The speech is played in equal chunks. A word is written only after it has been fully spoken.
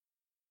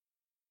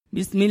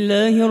بسم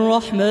الله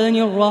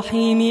الرحمن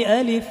الرحيم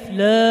ألف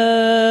لام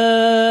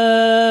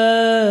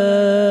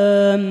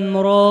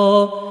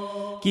را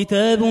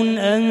كتاب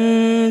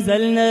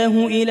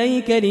أنزلناه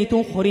إليك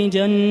لتخرج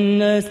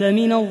الناس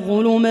من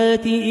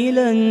الظلمات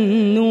إلى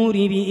النور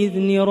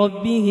بإذن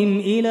ربهم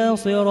إلى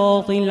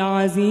صراط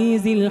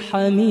العزيز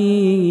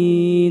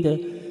الحميد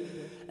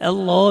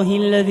الله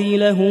الذي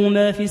له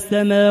ما في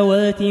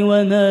السماوات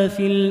وما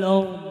في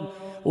الأرض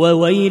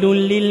وويل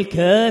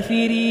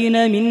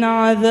للكافرين من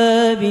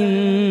عذاب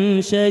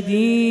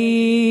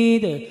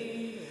شديد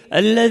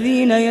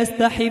الذين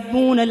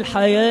يستحبون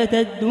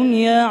الحياة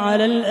الدنيا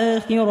على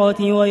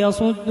الآخرة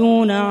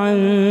ويصدون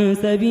عن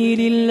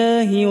سبيل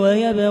الله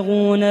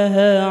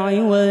ويبغونها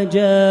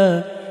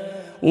عوجا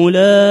أولئك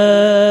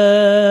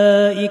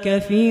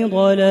في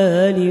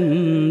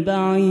ضلال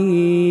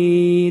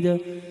بعيد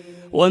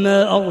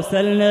وما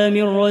أرسلنا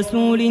من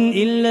رسول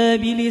إلا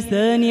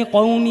بلسان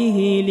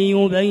قومه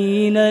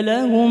ليبين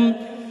لهم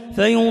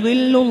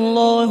فيضل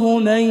الله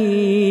من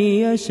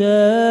يشاء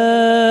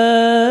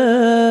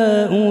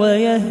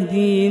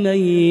ويهدي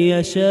من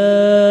يشاء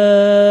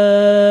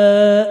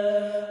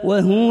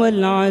وهو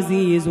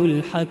العزيز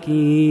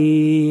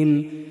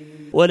الحكيم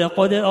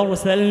ولقد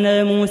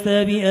أرسلنا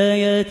موسى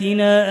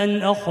بآياتنا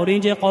أن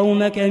أخرج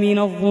قومك من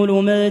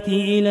الظلمات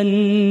إلى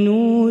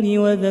النور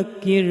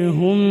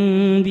وذكرهم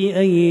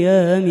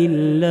بأيام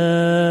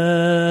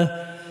الله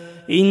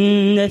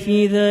إن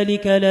في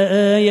ذلك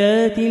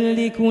لآيات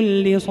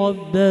لكل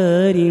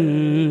صبار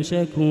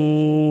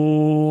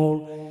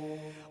شكور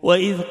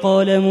وإذ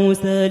قال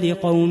موسى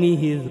لقومه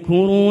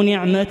اذكروا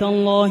نعمة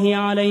الله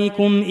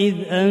عليكم إذ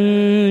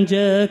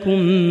أنجاكم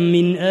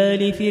من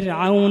آل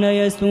فرعون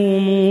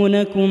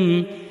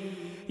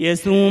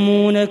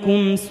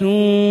يسومونكم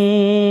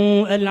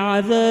سوء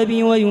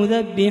العذاب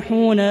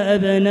ويذبحون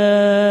أبناءكم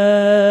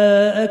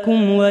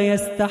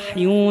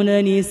ويستحيون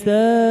نساءكم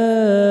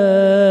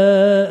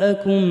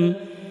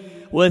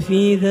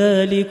وفي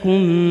ذلكم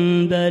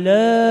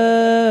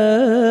بلاء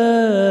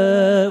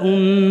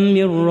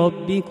من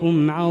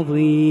ربكم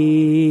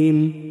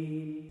عظيم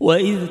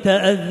وإذ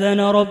تأذن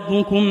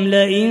ربكم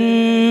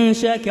لئن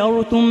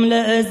شكرتم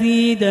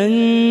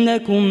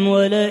لأزيدنكم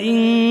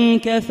ولئن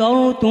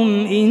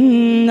كفرتم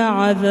إن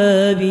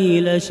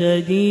عذابي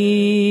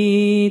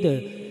لشديد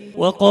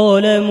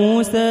وقال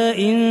موسى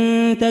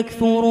إن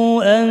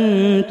تكفروا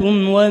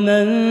أنتم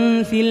ومن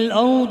في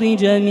الأرض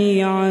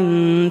جميعا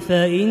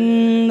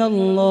فإن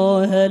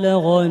الله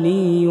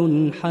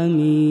لغني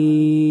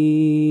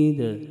حميد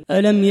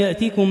ألم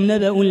يأتكم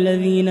نبأ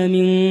الذين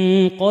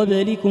من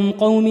قبلكم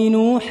قوم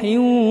نوح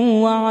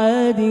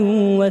وعاد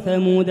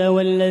وثمود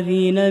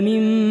والذين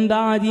من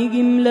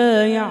بعدهم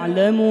لا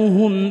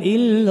يعلمهم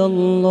إلا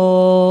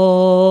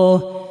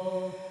الله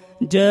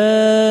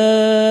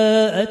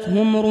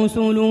جاءتهم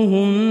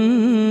رسلهم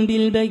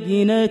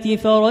بالبينات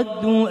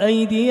فردوا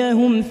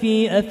أيديهم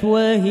في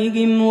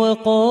أفواههم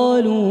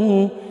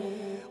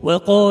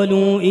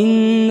وقالوا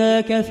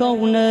إنا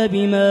كفرنا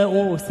بما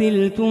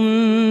أرسلتم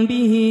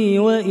به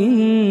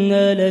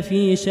وإنا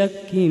لفي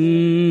شك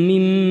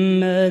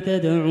مما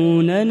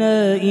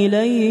تدعوننا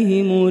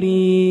إليه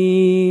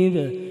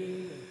مريب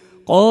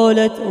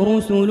قالت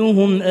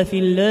رسلهم أفي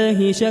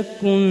الله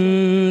شك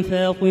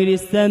فاطر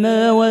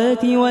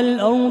السماوات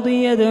والأرض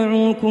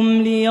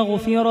يدعوكم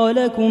ليغفر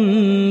لكم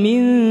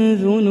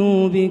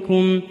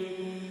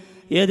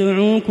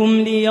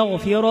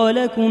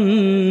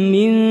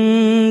من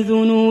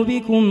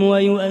ذنوبكم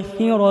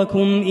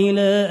ويؤخركم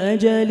إلى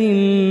أجل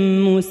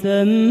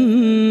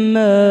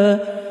مسمى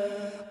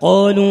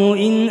قالوا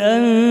إن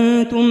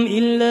أنتم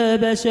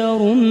إلا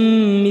بشر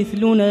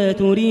مثلنا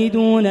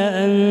تريدون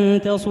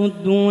أن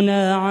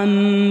تصدونا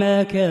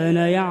عما كان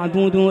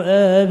يعبد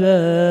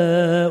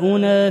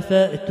آباؤنا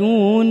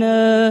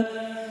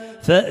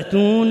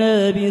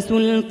فأتونا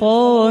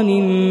بسلطان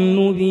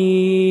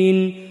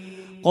مبين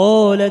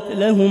قالت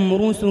لهم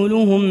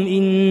رسلهم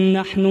إن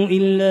نحن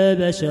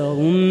إلا بشر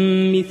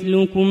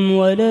مثلكم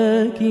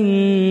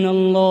ولكن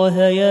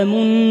الله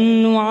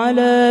يمن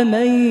على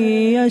من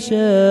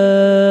يشاء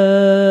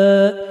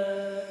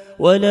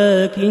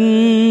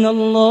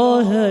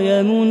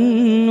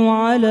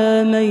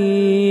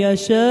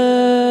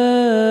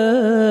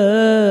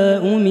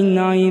من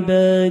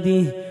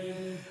عباده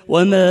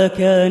وما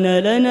كان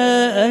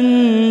لنا أن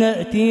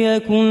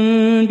نأتيكم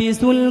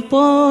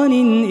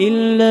بسلطان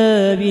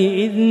إلا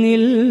بإذن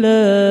الله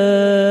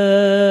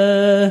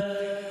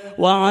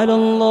وعلى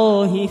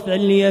الله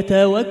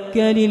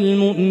فليتوكل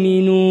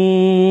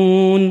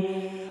المؤمنون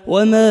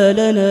وما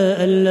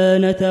لنا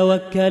ألا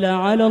نتوكل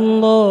على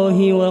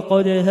الله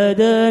وقد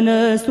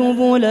هدانا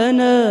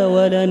سبلنا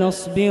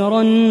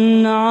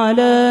ولنصبرن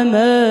على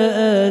ما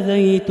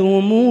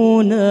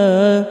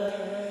آذيتمونا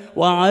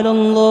وعلى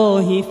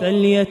الله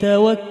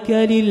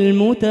فليتوكل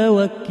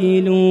المتوكلون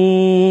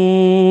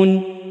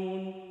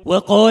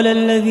وقال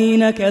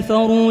الذين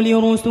كفروا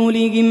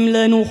لرسلهم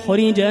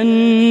لنخرجنكم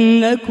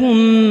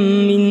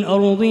من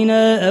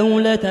أرضنا أو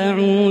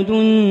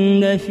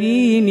لتعودن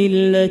في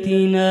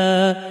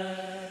ملتنا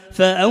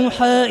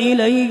فأوحى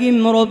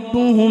إليهم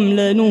ربهم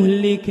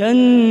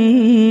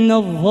لنهلكن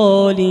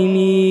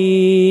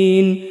الظالمين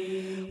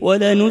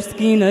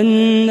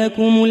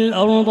ولنسكننكم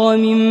الأرض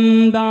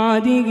من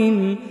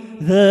بعدهم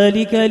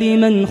ذلك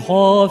لمن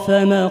خاف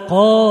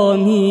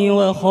مقامي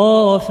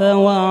وخاف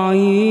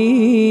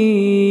وعيد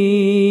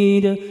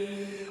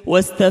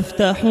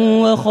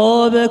واستفتحوا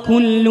وخاب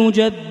كل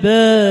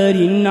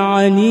جبار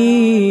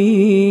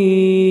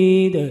عنيد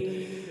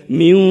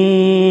من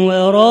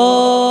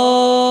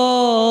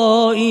ورائه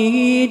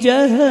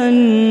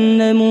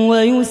جهنم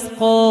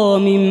ويسقى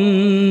من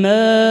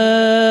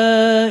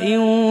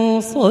ماء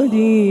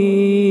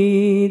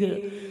صديد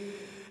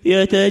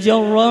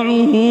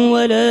يتجرعه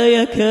ولا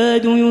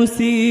يكاد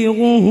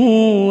يسيغه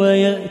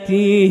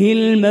ويأتيه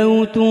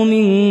الموت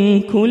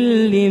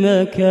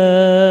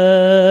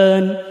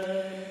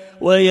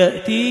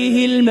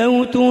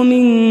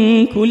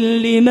من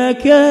كل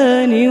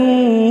مكان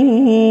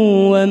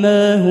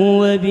وما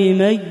هو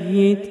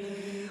بميت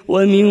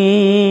ومن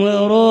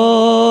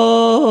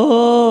ورائه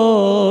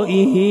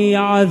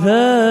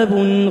عذاب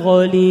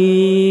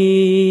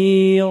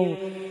غليظ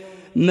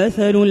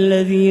مثل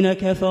الذين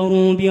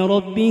كفروا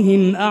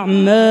بربهم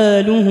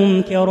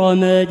أعمالهم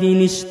كرماد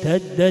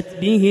اشتدت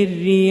به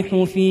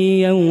الريح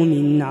في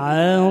يوم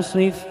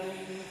عاصف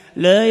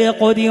لا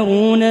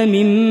يقدرون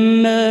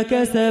مما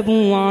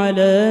كسبوا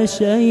على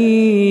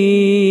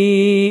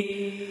شيء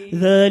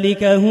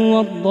ذلك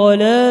هو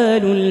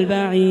الضلال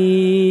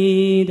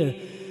البعيد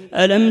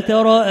ألم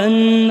تر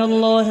أن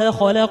الله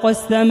خلق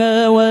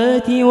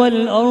السماوات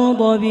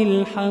والأرض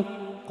بالحق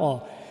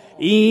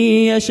إن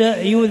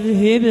يشأ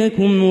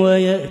يذهبكم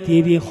ويأت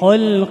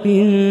بخلق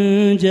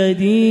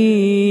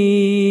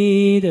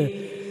جديد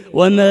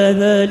وما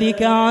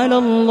ذلك على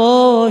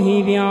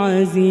الله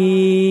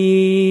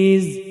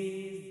بعزيز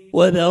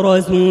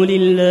وبرزوا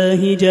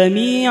لله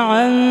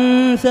جميعا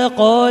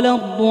فقال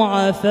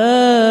الضعفاء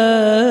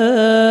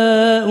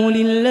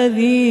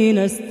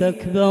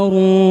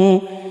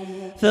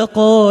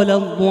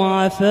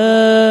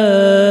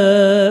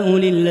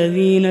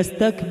للذين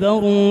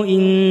استكبروا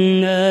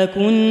إنا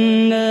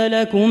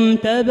كنا لكم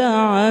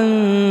تبعا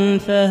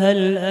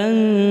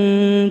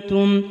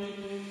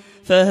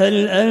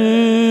فهل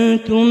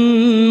أنتم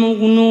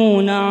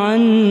مغنون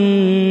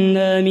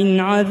عنا من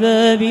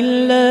عذاب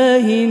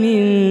الله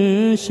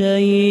من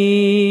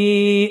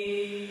شيء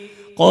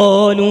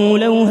قالوا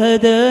لو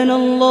هدانا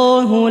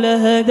الله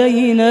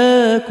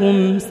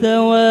لهديناكم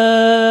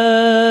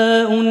سواء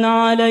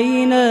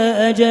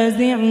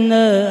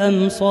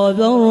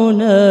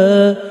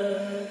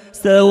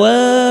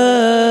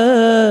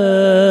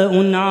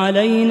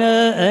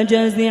علينا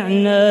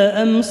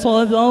أجزعنا أم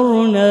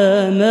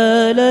صبرنا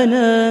ما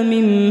لنا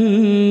من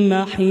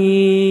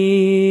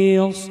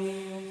محيص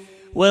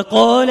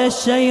وقال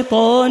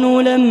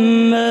الشيطان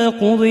لما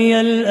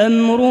قضي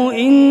الأمر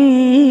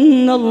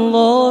إن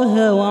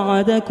الله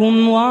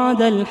وعدكم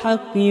وعد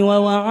الحق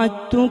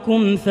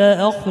ووعدتكم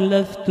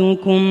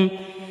فأخلفتكم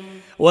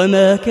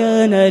وما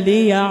كان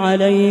لي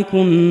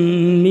عليكم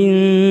من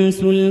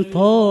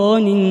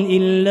سلطان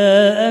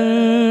إلا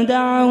أن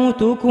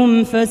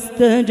دعوتكم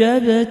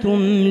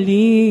فاستجبتم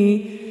لي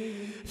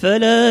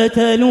فلا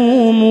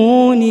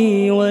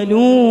تلوموني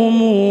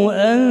ولوموا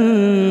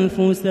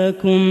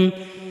أنفسكم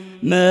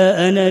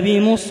ما أنا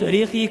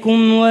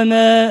بمصرخكم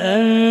وما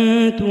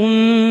أنتم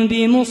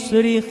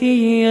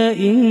بمصرخي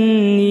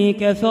إني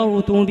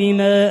كفرت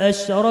بما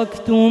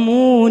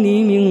أشركتمون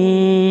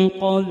من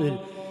قبل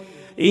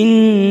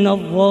إن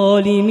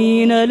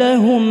الظالمين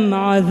لهم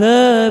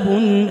عذاب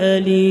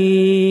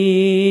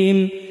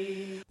أليم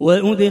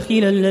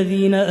وأدخل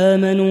الذين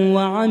آمنوا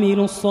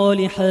وعملوا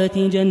الصالحات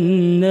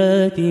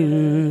جنات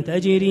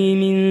تجري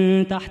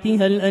من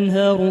تحتها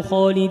الأنهار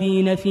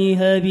خالدين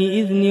فيها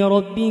بإذن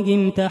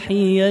ربهم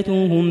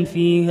تحيتهم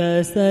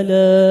فيها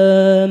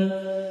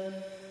سلام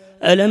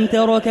ألم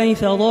تر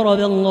كيف ضرب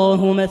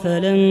الله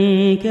مثلا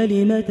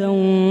كلمة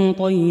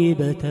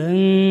طيبة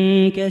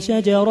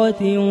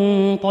كشجرة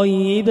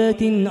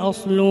طيبة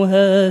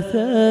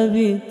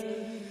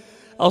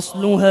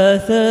أصلها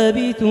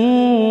ثابت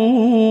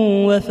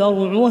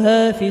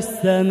وفرعها في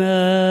السماء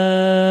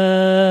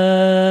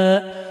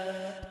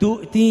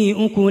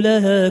تؤتي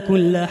أكلها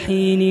كل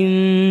حين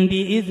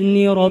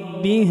بإذن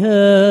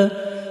ربها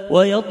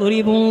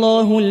ويضرب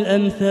الله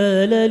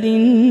الأمثال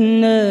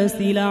للناس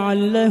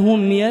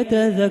لعلهم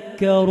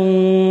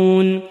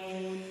يتذكرون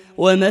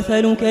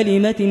ومثل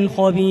كلمة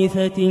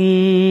خبيثة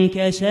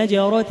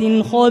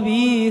كشجرة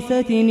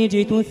خبيثة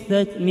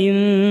اجتثت من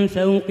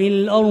فوق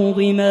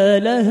الأرض ما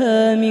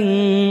لها من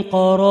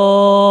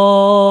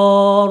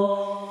قرار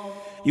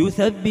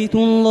يثبت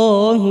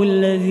الله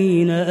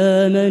الذين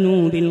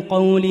آمنوا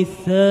بالقول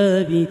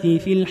الثابت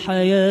في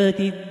الحياة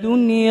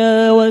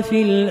الدنيا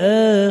وفي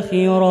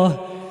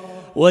الآخرة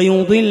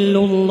ويضل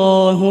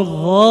الله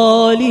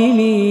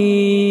الظالمين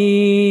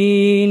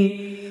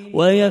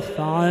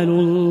ويفعل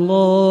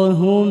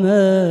الله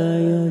ما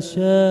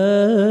يشاء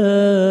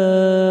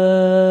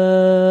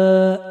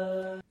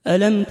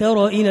ألم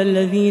تر إلى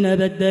الذين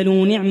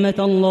بدلوا نعمة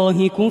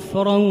الله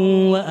كفرا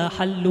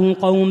وأحلوا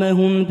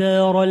قومهم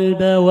دار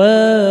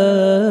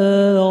البوار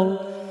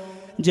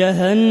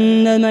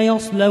جهنم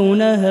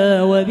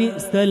يصلونها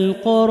وبئس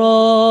القرار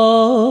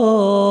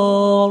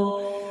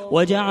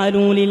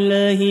وجعلوا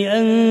لله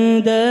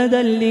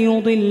أندادا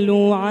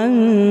ليضلوا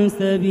عن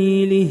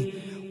سبيله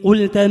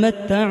قل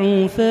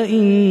تمتعوا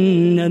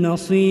فإن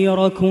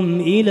مصيركم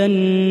إلى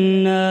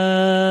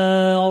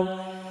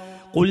النار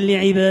قل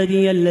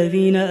لعبادي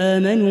الذين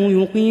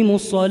آمنوا يقيموا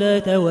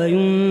الصلاة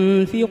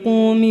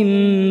وينفقوا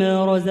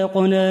مما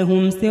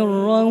رزقناهم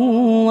سرا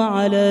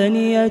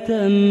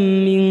وعلانية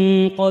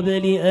من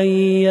قبل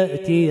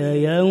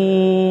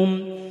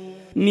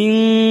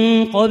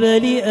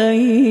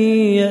أن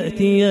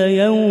يأتي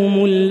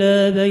يوم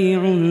لا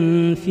بيع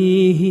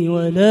فيه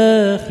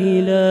ولا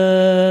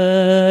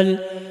خلال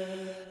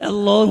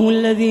الله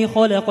الذي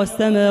خلق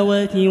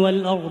السماوات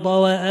والأرض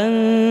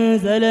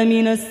وأنزل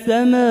من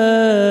السماء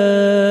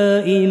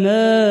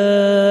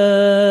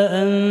ماء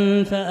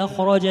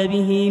فأخرج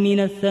به من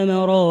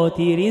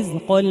الثمرات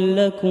رزقا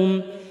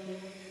لكم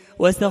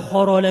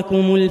وسخر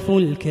لكم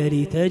الفلك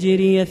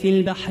لتجري في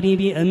البحر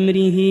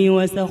بأمره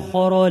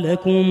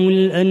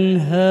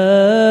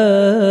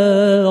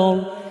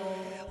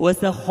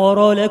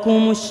وسخر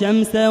لكم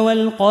الشمس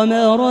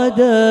والقمر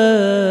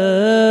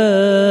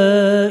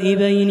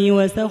دائبين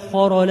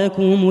وسخر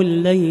لكم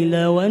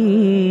الليل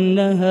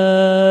والنهار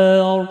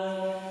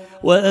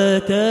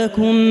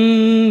وآتاكم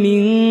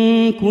من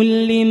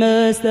كل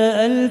ما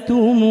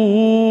سألتموه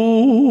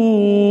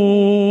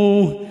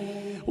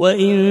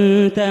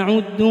وإن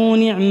تعدوا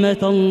نعمة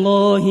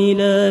الله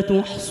لا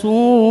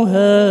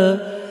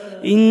تحصوها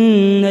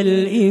إن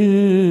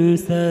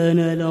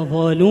الإنسان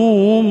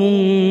لظلوم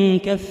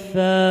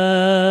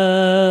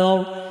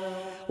كفار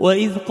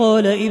وإذ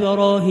قال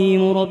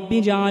إبراهيم رب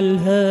اجعل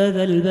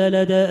هذا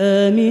البلد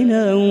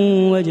آمنا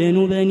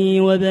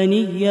واجنبني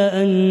وبني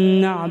أن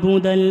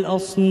نعبد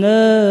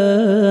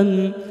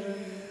الأصنام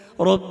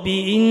رب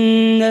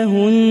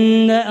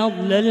إنهن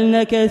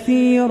أضللن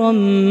كثيرا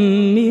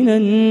من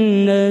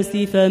الناس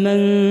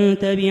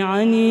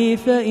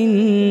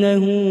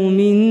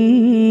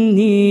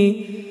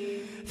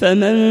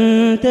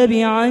فمن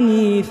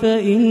تبعني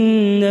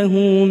فإنه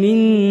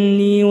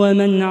مني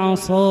ومن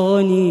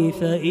عصاني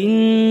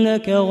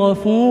فإنك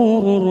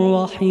غفور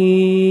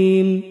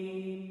رحيم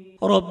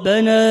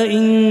ربنا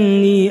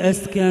إني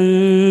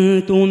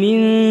أسكنت من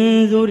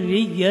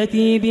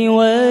ذريتي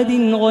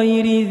بواد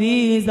غير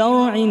ذي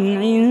زرع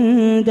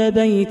عند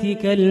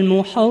بيتك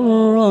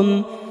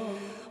المحرم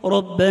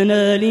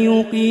ربنا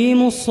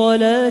ليقيموا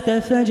الصلاة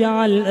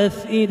فاجعل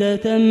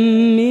أفئدة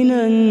من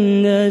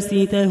الناس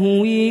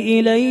تهوي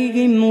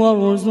إليهم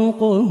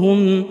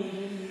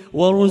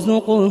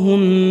وارزقهم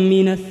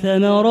من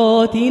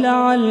الثمرات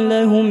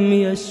لعلهم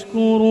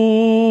يشكرون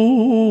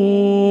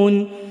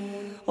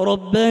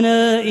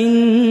ربنا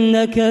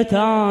إنك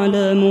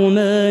تعلم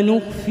ما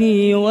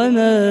نخفي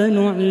وما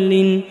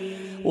نعلن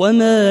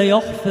وما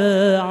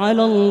يخفى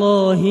على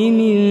الله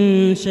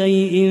من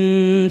شيء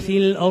في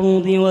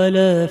الأرض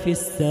ولا في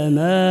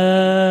السماء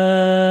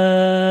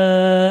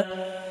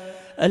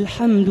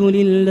الحمد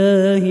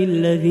لله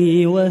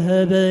الذي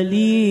وهب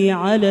لي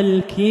على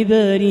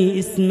الكبر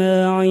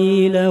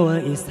إسماعيل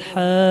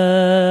وإسحاق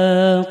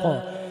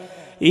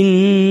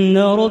إن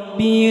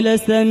ربي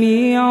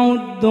لسميع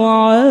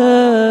الدعاء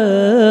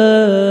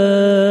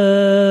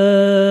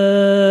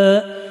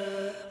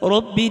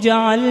رب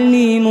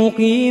اجعلني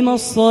مقيم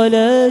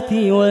الصلاة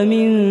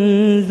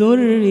ومن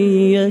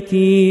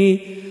ذريتي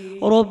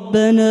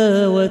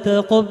ربنا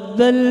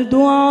وتقبل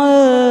دعاء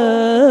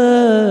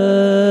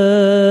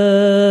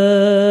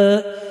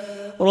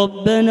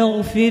ربنا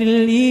اغفر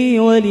لي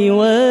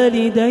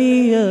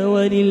ولوالدي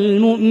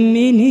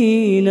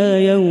وللمؤمنين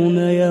يوم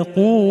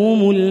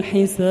يقوم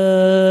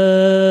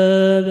الحساب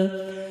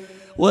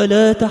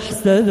ولا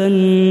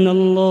تحسبن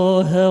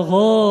الله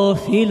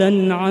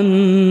غافلا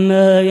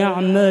عما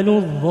يعمل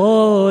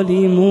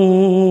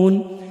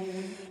الظالمون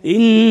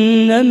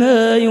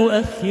إنما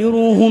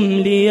يؤخرهم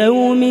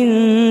ليوم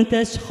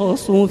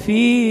تشخص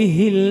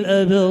فيه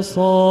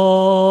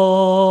الأبصار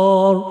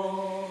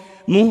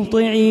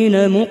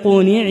مهطعين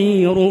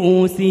مقنعي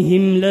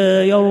رؤوسهم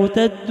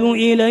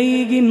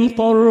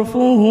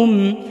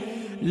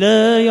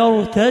لا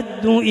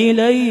يرتد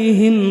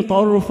إليهم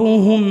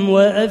طرفهم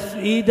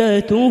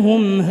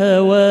وأفئدتهم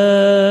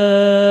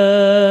هواء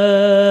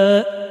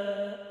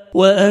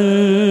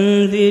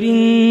وأنذر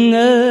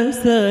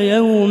الناس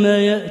يوم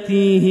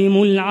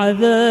يأتيهم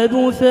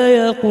العذاب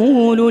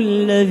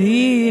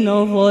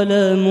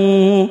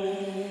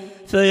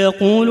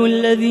فيقول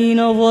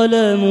الذين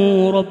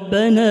ظلموا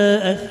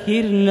ربنا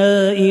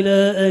أخرنا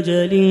إلى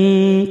أجل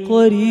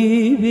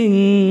قريب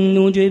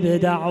نجب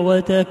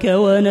دعوتك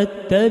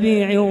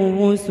ونتبع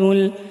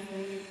الرسل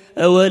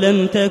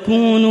أولم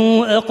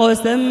تكونوا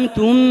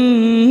أقسمتم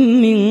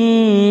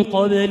من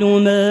قبل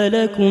ما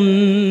لكم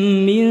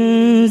من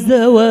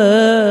زوال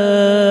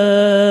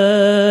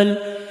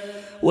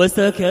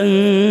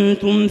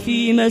وسكنتم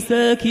في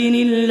مساكن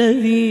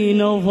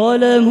الذين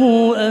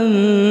ظلموا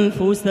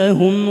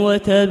أنفسهم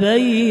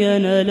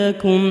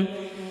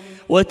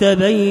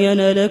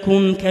وتبين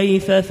لكم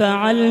كيف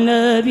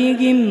فعلنا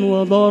بهم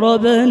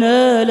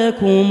وضربنا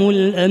لكم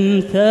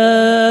الأمثال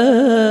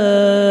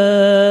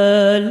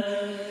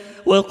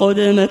وقد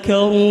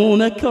مكروا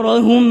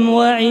مكرهم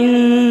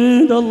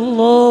وعند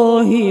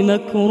الله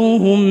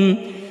مكرهم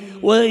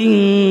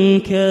وإن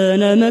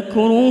كان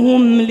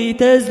مكرهم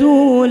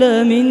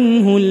لتزول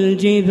منه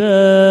الجبال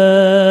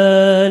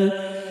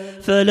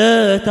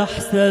فلا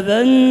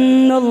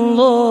تحسبن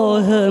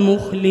الله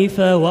مخلف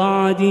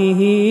وعده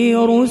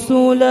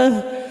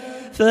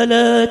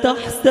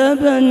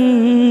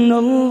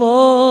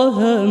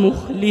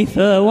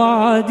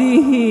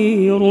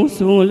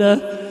رسله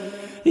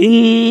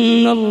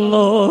إن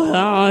الله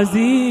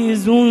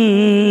عزيز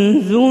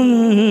ذو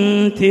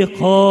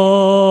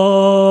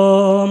انتقام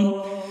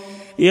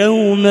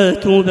يوم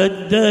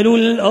تبدل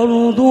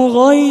الأرض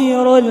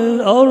غير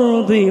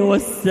الأرض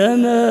والسماوات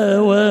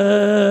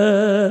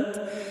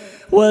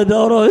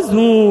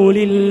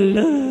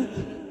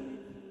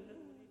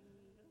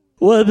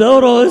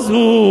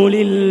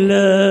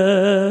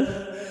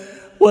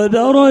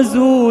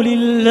وبرزوا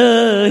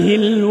لله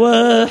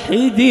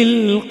الواحد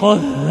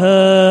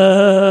القهار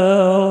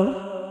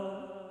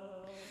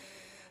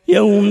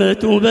يوم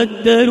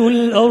تبدل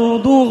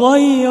الأرض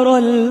غير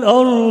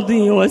الأرض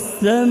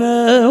والسماوات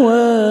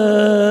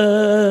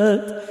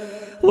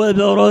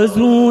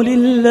وبرزوا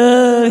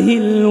لله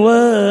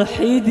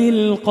الواحد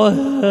القهار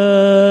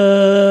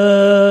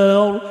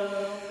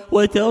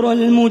وترى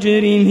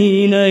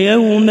المجرمين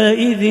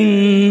يومئذ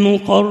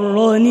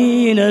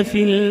مقرنين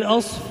في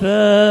الأصفاد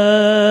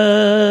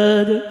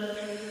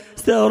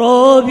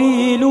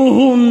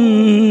سرابيلهم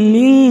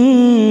من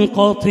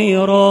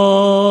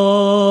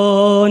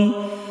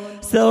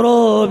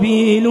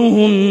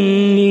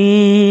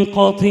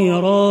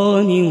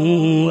قطران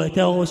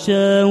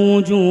وتغشى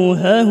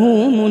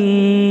وجوههم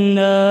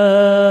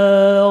النار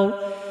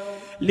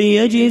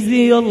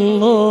ليجزي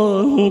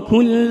الله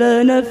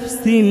كل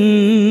نفس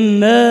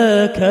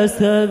ما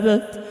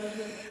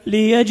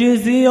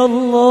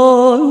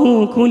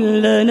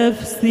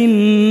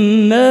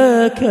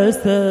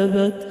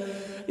كسبت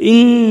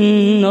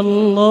إن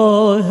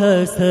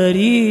الله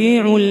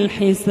سريع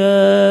الحساب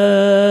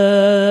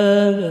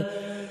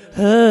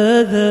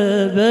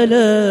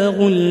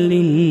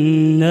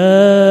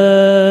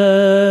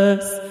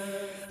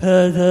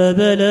هذا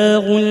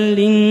بلاغ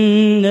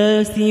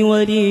للناس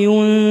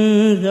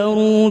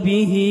ولينذروا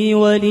به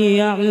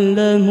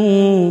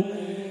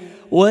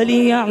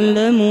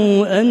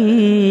وليعلموا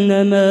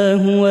أنما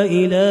هو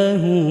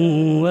إله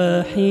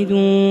واحد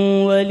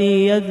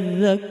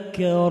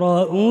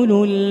وليذكر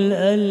أولو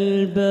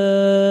الألباب